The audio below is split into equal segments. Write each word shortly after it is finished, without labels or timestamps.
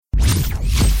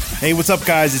Hey, what's up,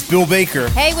 guys? It's Bill Baker.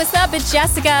 Hey, what's up? It's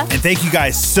Jessica. And thank you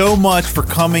guys so much for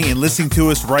coming and listening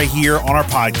to us right here on our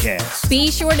podcast.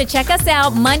 Be sure to check us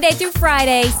out Monday through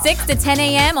Friday, 6 to 10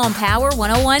 a.m. on Power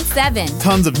 101.7.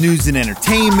 Tons of news and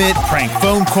entertainment, prank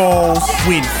phone calls,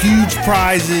 win huge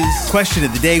prizes, question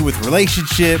of the day with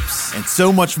relationships, and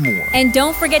so much more. And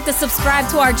don't forget to subscribe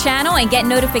to our channel and get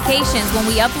notifications when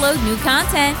we upload new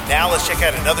content. Now let's check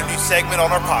out another new segment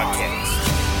on our podcast.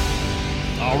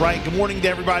 All right, good morning to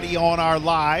everybody on our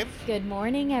live. Good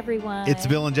morning, everyone. It's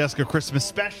Bill and Jessica Christmas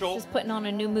special. Just putting on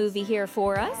a new movie here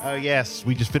for us. Oh, yes.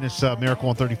 We just finished Miracle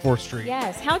on 34th Street.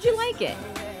 Yes. How'd you like it?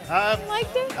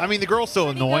 Liked it? I mean, the girl's still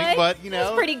annoying, good. but, you know.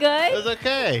 It's pretty good. It was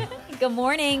okay. Good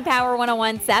morning, Power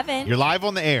 101.7. You're live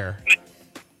on the air.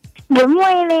 Good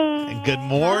morning. And good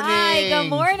morning. Hi, good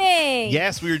morning.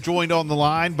 Yes, we are joined on the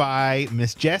line by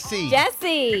Miss Jessy.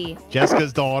 Jessy.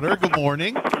 Jessica's daughter. Good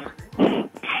morning.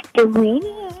 Good morning.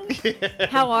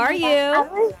 How are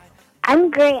you?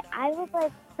 I'm great. I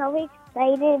was so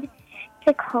excited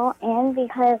to call in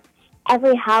because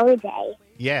every holiday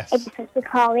Yes. it's supposed to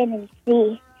call in and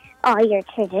see all your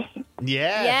traditions.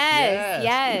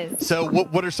 Yes. So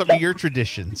what are some of your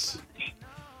traditions?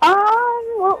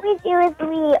 What we do is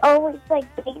we always bake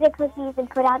the cookies and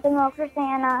put out the milk for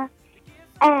Santa,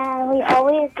 and we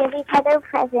always give each other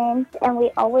presents, and we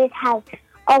always have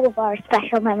all of our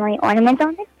special memory ornaments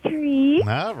on the tree.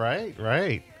 Oh, right.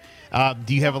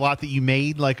 Do you have a lot that you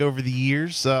made over the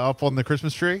years up on the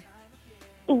Christmas tree?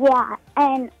 Yeah,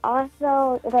 and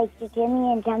also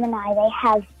Jimmy and Gemini, they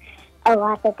have a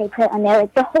lot that they put on there.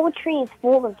 The whole tree is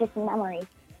full of just memories.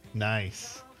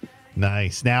 Nice.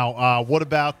 Now, what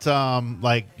about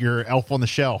your elf on the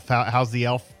shelf? How's the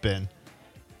elf been?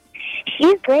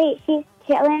 She's great. She's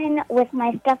chilling with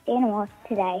my stuffed animals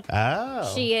today.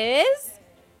 Oh, She is?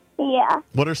 Yeah.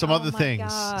 What are some other my things?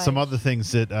 gosh. Some other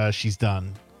things that she's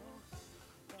done.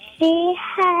 She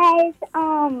has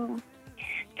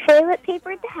toilet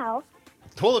paper at the house.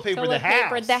 Toilet paper Toilet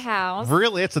paper at the house.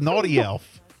 Really? It's a naughty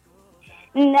elf.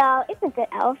 No, it's a good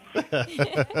elf.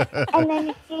 And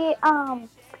then she,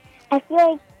 I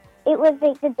feel like it was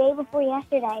the day before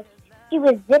yesterday. She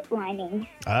was ziplining.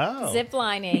 Oh.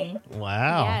 Zip-lining.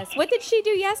 Wow. Yes. What did she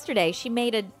do yesterday? She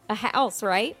made a house,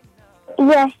 right?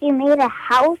 Yeah, she made a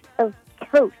house of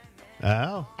toast.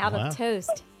 Oh. Out wow. of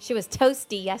toast. She was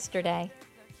toasty yesterday.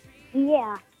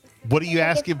 Yeah. What are you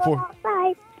asking Just go for?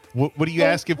 outside. What are you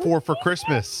asking for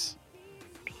Christmas?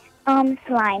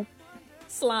 Slime.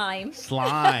 Slime.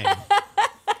 Slime.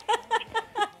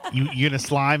 you gonna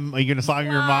slime? Are you gonna slime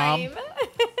your mom?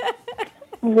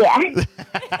 Yeah.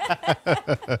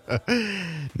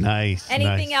 Nice.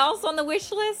 Anything nice. else on the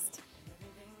wish list?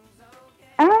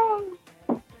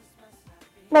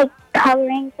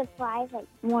 Coloring supplies,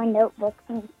 more notebooks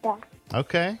and stuff.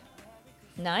 Okay.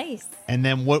 Nice. And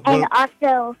then what? And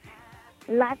also,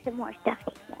 lots of more stuffed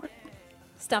animals.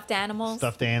 Stuffed animals?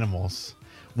 Stuffed animals.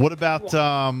 What about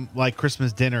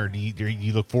Christmas dinner? Do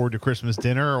you look forward to Christmas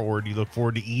dinner, or do you look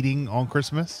forward to eating on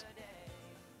Christmas?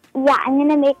 Yeah, I'm going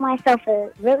to make myself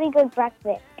a really good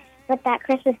breakfast. But that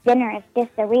Christmas dinner is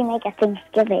just a remake of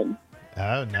Thanksgiving.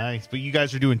 Oh, nice. But you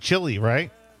guys are doing chili, right?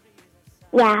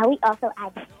 Yeah, we also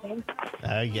add chicken.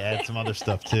 Oh, yeah, and some other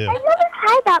stuff too. I've never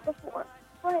had that before.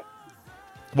 But,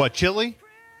 What, chili?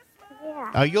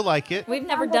 yeah. Oh, you'll like it. We've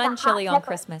never Sounds like done a hot chili on pepper.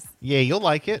 Christmas. Yeah, you'll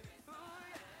like it.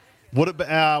 What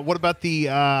about the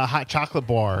hot chocolate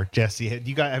bar, Jesse? Have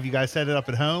you guys set it up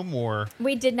at home or?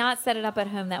 We did not set it up at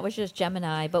home. That was just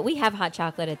Gemini. But we have hot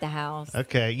chocolate at the house.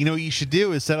 Okay, you know what you should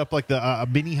do is set up a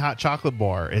mini hot chocolate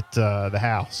bar at the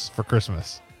house for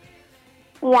Christmas.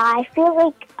 Yeah, I feel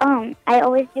like I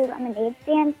always do lemonade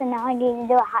stands, so now I need to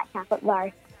do a hot chocolate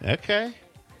bar. Okay.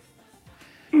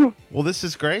 Well, this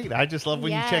is great. I just love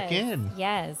when you check in.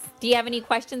 Yes. Do you have any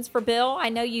questions for Bill? I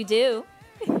know you do.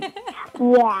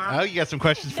 Yeah. Oh, you got some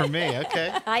questions for me.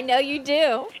 Okay. I know you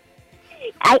do.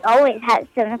 I always have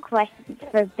some questions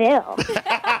for Bill.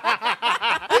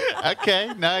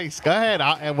 Okay, nice. Go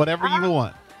ahead. Whatever you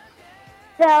want.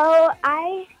 So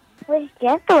I was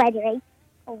just wondering,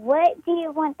 what do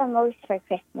you want the most for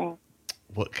Christmas?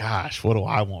 What do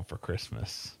I want for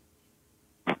Christmas?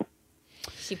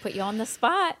 She put you on the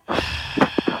spot.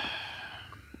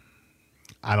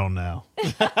 I don't know.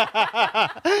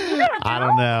 I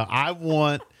don't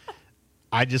know.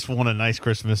 I just want a nice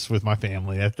Christmas with my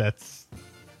family. That's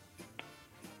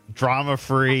drama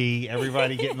free,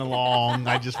 everybody getting along.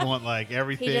 I just want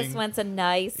everything. He just wants a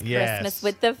nice Yes. Christmas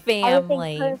with the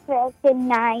family. Everything perfect and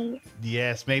nice.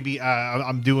 Yes, maybe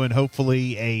I'm doing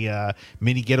hopefully a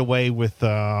mini getaway with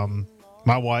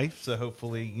my wife. So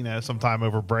hopefully, sometime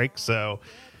over break. So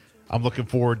I'm looking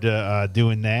forward to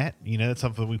doing that. It's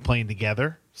something we playing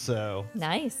together. So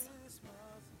Nice.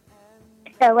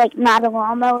 So, like, not a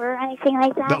lawnmower or anything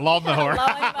like that? the lawnmower.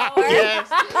 Lawnmower. Yes.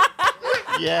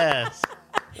 Yes.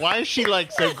 Why is she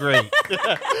like so great?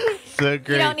 So great.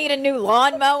 You don't need a new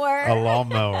lawnmower. A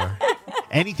lawnmower.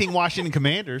 Anything Washington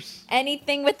Commanders.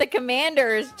 Anything with the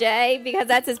Commanders, Jay, because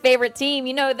that's his favorite team.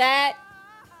 You know that?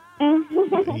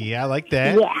 Yeah, I like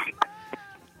that.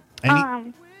 Yeah.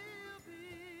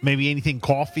 Maybe anything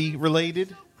coffee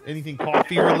related? Anything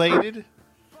coffee related?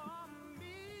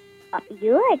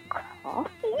 You like coffee?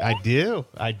 I do.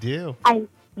 I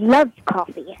love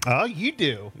coffee. Oh, you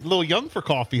do. A little young for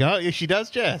coffee, huh? Yeah, she does,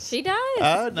 Jess. She does.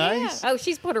 Oh, nice. Yeah. Oh,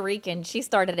 she's Puerto Rican. She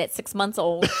started at 6 months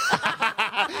old.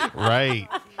 Right.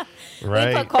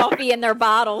 They put coffee in their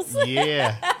bottles.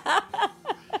 Yeah.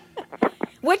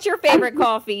 What's your favorite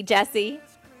coffee, Jessy?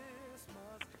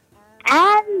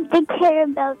 The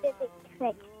caramel biscuit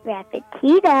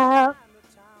frappuccino.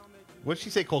 What'd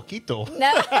she say, Colquito?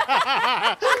 No.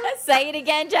 Say it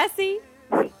again, Jessy.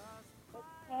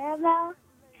 Caramel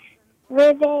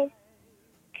vivid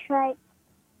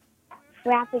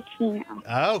frappuccino.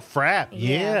 Oh, frap.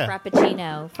 Yeah.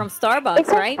 Frappuccino from Starbucks, It's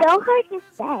right? so hard to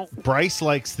say. Bryce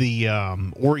likes the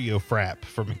Oreo frap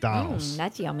from McDonald's.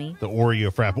 That's yummy. The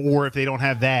Oreo frap. Or if they don't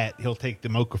have that, he'll take the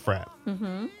mocha frap.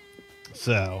 Mm-hmm.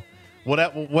 So, what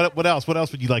else? What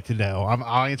else would you like to know?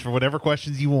 I'll answer whatever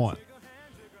questions you want.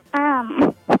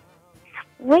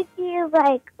 What do you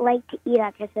like to eat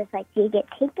on Christmas? Like, do you get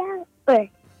takeout or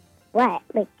what?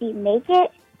 Like, do you make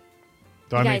it?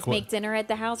 You guys make dinner at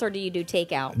the house, or do you do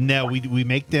takeout? No, we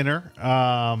make dinner.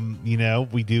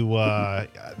 We do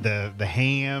the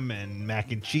ham and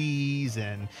mac and cheese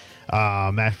and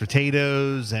mashed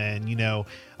potatoes, and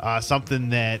something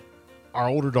that our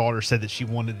older daughter said that she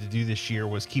wanted to do this year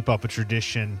was keep up a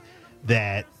tradition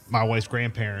that my wife's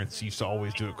grandparents used to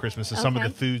always do at Christmas. So some of the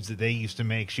foods that they used to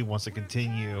make, she wants to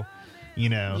continue,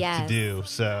 to do.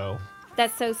 So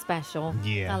that's so special.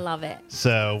 Yeah, I love it.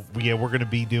 So we're going to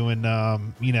be doing,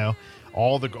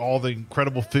 all the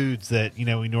incredible foods that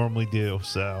we normally do.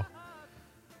 So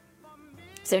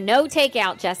no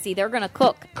takeout, Jessy. They're going to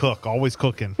cook. Always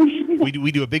cooking. we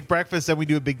do a big breakfast and we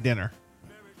do a big dinner.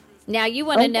 Now, you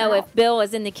want to know if Bill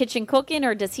is in the kitchen cooking,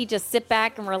 or does he just sit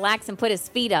back and relax and put his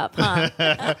feet up, huh?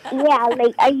 Yeah,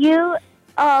 like, are you,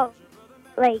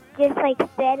 just,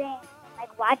 sitting,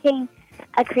 watching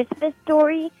a Christmas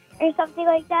story or something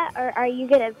like that? Or are you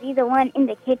going to be the one in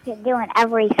the kitchen doing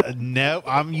everything? No,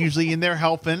 I'm usually in there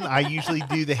helping. I usually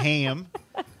do the ham.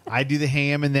 I do the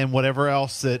ham and then whatever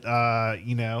else that,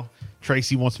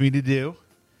 Tracy wants me to do.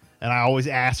 And I always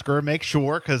ask her, make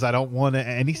sure, because I don't want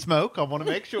any smoke. I want to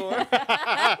make sure.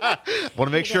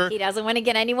 He doesn't want to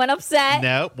get anyone upset.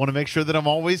 No, want to make sure that I'm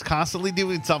always constantly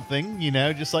doing something,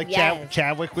 just like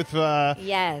Chadwick with...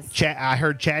 Yes. I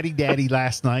heard Chatty Daddy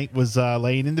last night was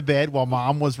laying in the bed while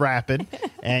Mom was rapping.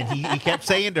 And he kept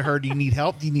saying to her, do you need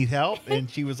help? Do you need help? And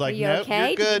she was like, no, okay?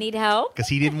 You're good. Do you need help? Because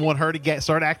he didn't want her to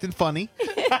start acting funny.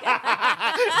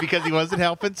 Because he wasn't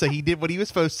helping, so he did what he was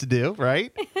supposed to do,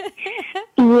 right?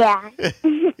 Yeah.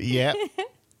 Yeah.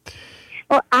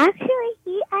 Well, actually,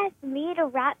 he asked me to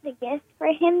wrap the gift for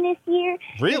him this year.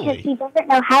 Really? Because he doesn't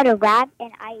know how to wrap,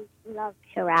 and I love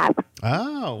to wrap.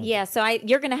 Oh. Yeah, so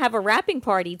you're going to have a wrapping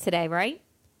party today, right?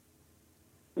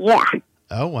 Yeah.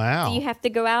 Oh, wow. Do you have to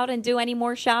go out and do any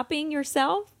more shopping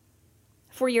yourself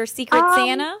for your Secret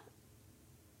Santa?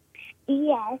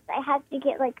 Yes, I have to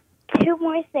get, 2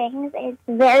 more things. It's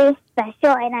very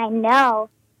special, and I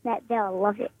know that they'll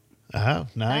love it. Oh,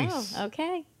 nice. Oh,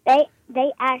 okay.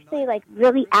 They actually,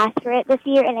 really asked for it this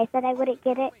year, and I said I wouldn't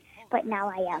get it, but now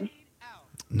I am.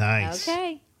 Nice.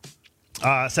 Okay.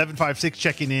 756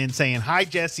 checking in saying, hi,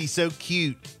 Jessy, so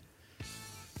cute.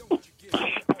 Thank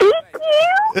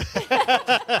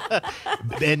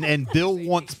you. and Bill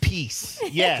wants peace.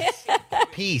 Yes.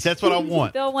 Peace. That's what I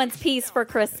want. Bill wants peace for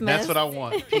Christmas. That's what I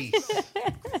want. Peace.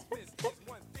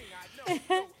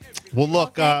 Well,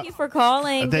 look. Thank you for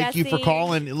calling. Thank you for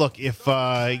calling. Look, if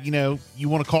you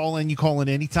want to call in, you call in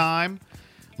anytime.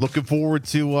 Looking forward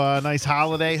to a nice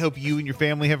holiday. Hope you and your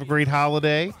family have a great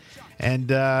holiday. And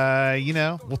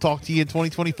we'll talk to you in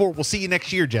 2024. We'll see you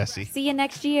next year, Jessy. See you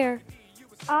next year.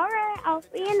 All right, I'll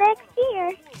see you next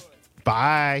year.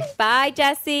 Bye. Bye,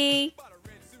 Jessy.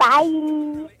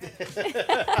 Bye.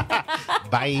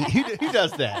 Bye. Who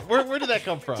does that? Where did that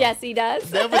come from? Jessy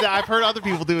does. No, but I've heard other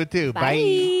people do it too. Bye.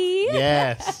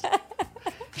 Yes.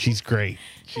 She's great.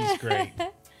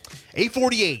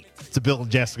 8:48. It's a Bill and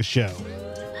Jessica show.